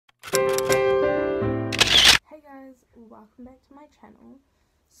welcome back to my channel.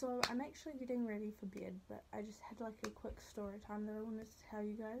 So I'm actually getting ready for bed, but I just had like a quick story time that I wanted to tell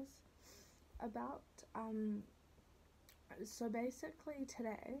you guys about. So basically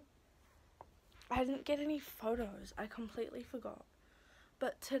today, I didn't get any photos, I completely forgot,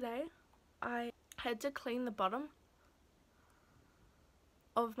 but today I had to clean the bottom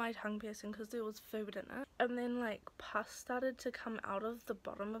of my tongue piercing because there was food in it, and then like pus started to come out of the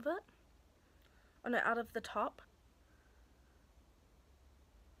bottom of it. Oh no, out of the top.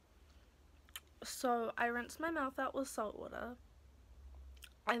 So I rinsed my mouth out with salt water,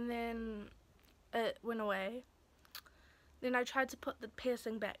 and then it went away. Then I tried to put the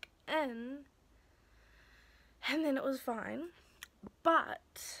piercing back in, and then it was fine.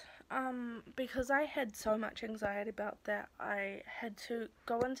 But because I had so much anxiety about that, I had to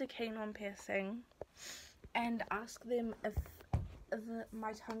go into Keen on Piercing and ask them if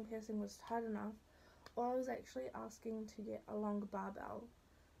my tongue piercing was tight enough, or I was actually asking to get a longer barbell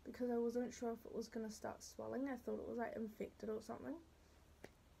because I wasn't sure if it was going to start swelling. I thought it was like infected or something,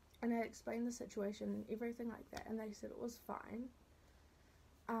 and I explained the situation and everything like that, and they said it was fine.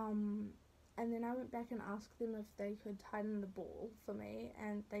 And then I went back and asked them if they could tighten the ball for me,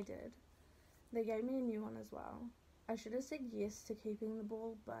 and they did. They gave me a new one as well. I should have said yes to keeping the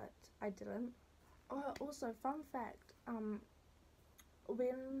ball, but I didn't. Oh, also, fun fact,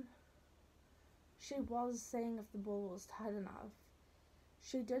 when she was saying if the ball was tight enough,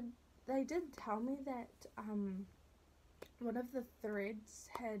 they did tell me that one of the threads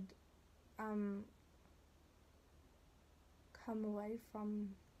had come away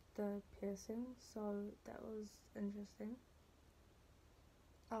from the piercing, so that was interesting.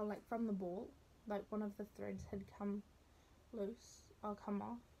 Oh, like from the ball, like one of the threads had come loose or come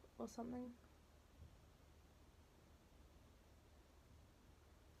off or something.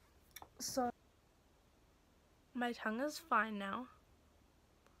 So my tongue is fine now.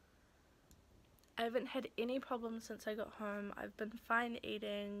 I haven't had any problems since I got home. I've been fine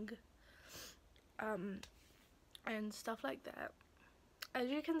eating and stuff like that. As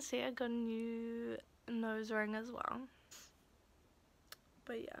you can see, I got a new nose ring as well.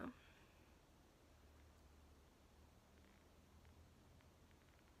 But yeah.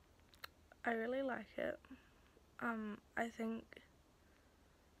 I really like it. I think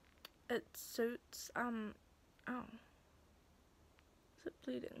it suits, oh. Is it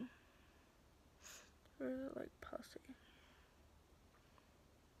bleeding? Or is it like pussy?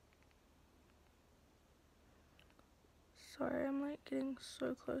 Sorry, I'm like getting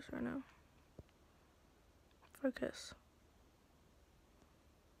so close right now. Focus.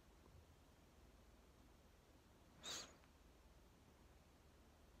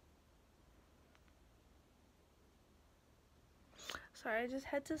 Sorry, I just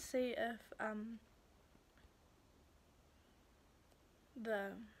had to see if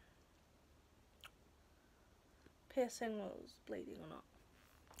the piercing was bleeding or not.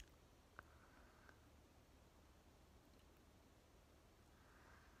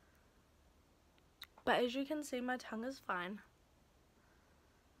 But as you can see, my tongue is fine.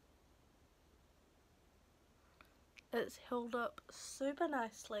 It's healed up super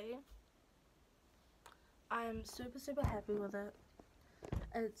nicely. I am super happy with it.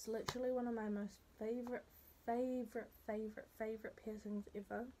 It's literally one of my most favorite piercings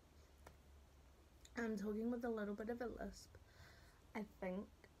ever. I'm talking with a little bit of a lisp, I think,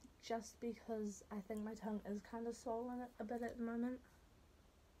 just because I think my tongue is kind of swollen a bit at the moment.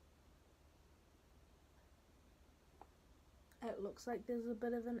 It looks like there's a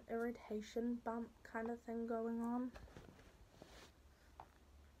bit of an irritation bump kind of thing going on.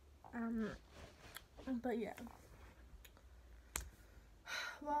 But yeah.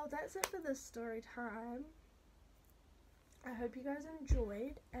 Well, that's it for this story time. I hope you guys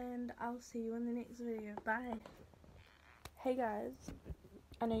enjoyed, and I'll see you in the next video. Bye. Hey guys,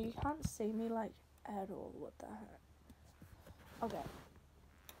 I know you can't see me like at all. What the heck? Okay.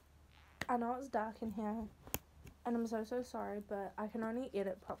 I know it's dark in here, and I'm so sorry, but I can only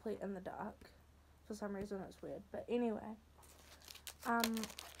edit properly in the dark. For some reason it's weird. But anyway, I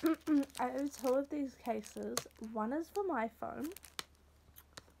have two of these cases. One is for my phone.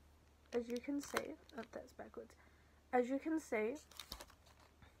 As you can see, oh, that's backwards. As you can see,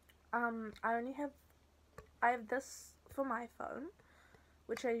 I have this for my phone,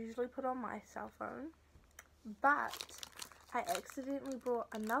 which I usually put on my cell phone, but I accidentally brought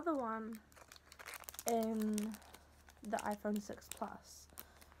another one in the iPhone 6 Plus.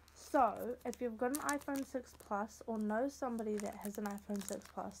 So, if you've got an iPhone 6 Plus or know somebody that has an iPhone 6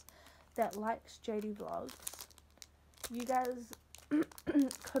 Plus that likes JD Vlogs, you guys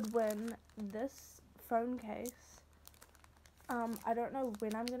could win this phone case I don't know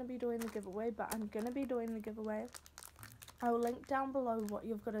when I'm going to be doing the giveaway, but I'm going to be doing the giveaway. I will link down below what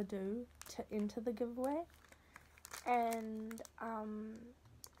you've got to do to enter the giveaway. And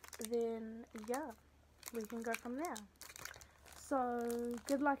then, yeah, we can go from there. So,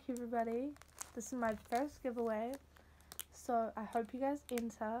 good luck everybody. This is my first giveaway. So, I hope you guys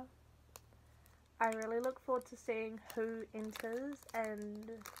enter. I really look forward to seeing who enters,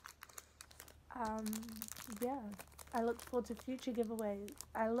 and yeah, I look forward to future giveaways.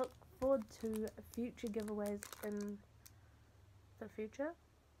 I look forward to future giveaways in the future.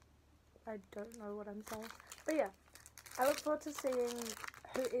 I don't know what I'm saying, but yeah, I look forward to seeing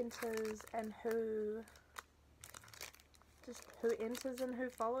who enters and who enters and who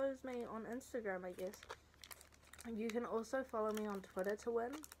follows me on Instagram, I guess. You can also follow me on Twitter to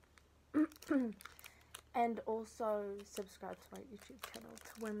win. And also subscribe to my YouTube channel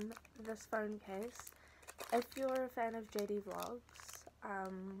to win this phone case. If you're a fan of JD Vlogs,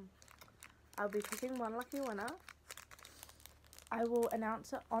 I'll be picking one lucky winner. I will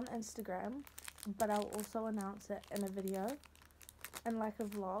announce it on Instagram, but I'll also announce it in a video and like a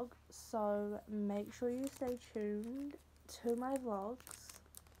vlog. So make sure you stay tuned to my vlogs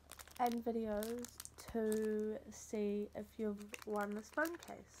and videos to see if you've won this phone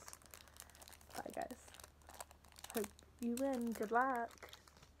case. Bye guys. Hope you win. Good luck.